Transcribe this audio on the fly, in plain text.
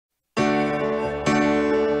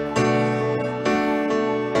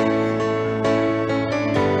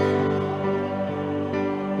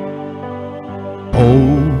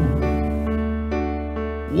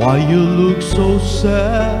Why you look so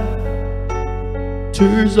sad?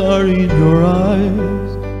 Tears are in your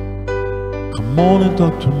eyes. Come on and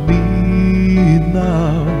talk to me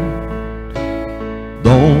now.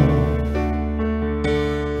 Don't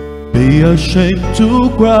be ashamed to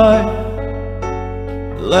cry.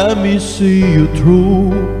 Let me see you through,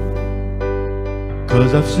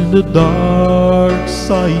 'cause I've seen the dark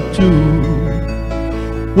side too.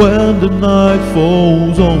 When the night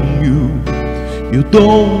falls on you, you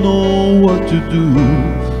don't know what to do.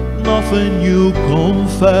 Nothing you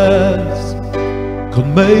confess could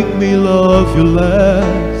make me love you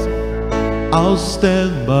less. I'll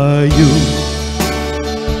stand by you.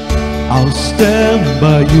 I'll stand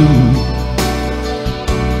by you.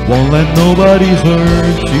 Won't let nobody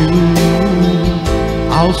hurt you.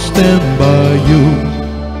 I'll stand by you.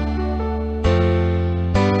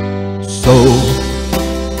 So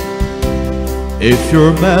if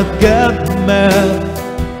you're mad, get mad.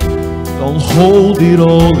 Don't hold it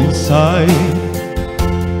all inside.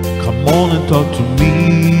 Come on and talk to me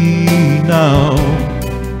now.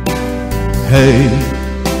 Hey,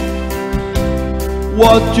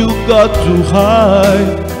 what you got to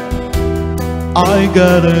hide? I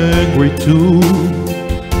got angry too.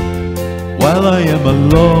 Well, I am a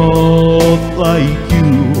lot like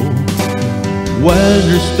you. When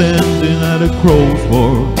you're standing at a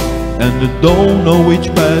crossroad and you don't know which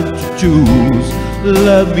path to choose,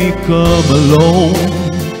 let me come along.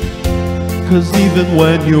 'Cause even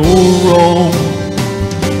when you're wrong,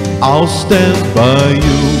 I'll stand by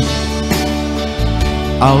you.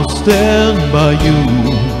 I'll stand by you.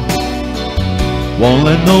 Won't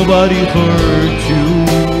let nobody hurt you.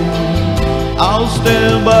 I'll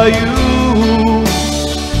stand by you.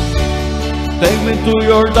 Take me to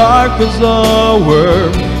your darkest hour,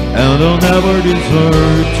 and I'll never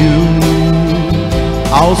desert you.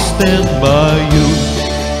 I'll stand by you.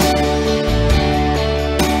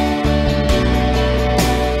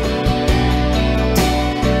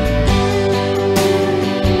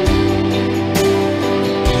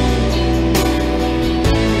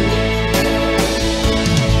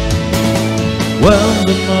 When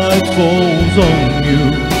the night falls on you,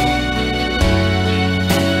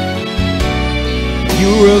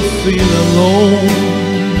 you'll feel alone.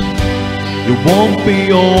 You won't be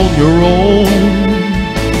on your own.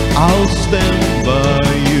 I'll stand by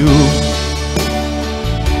you.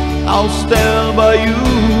 I'll stand by you.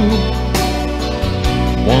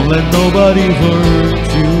 Won't let nobody hurt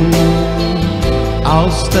you.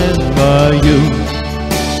 I'll stand by you.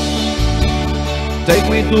 Take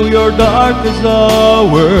me to your darkest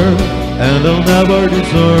hour, and I'll never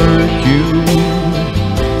desert you.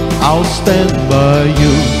 I'll stand by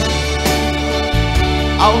you.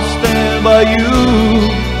 I'll stand by you.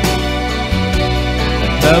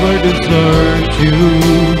 Never desert you.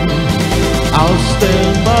 I'll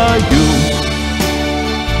stand by you.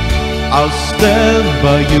 I'll stand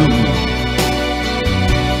by you,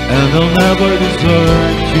 and I'll never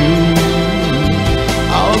desert you.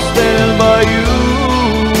 I'll stand by you.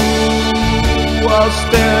 I'll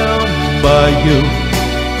stand by you,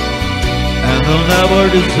 and I'll never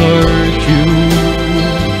desert you.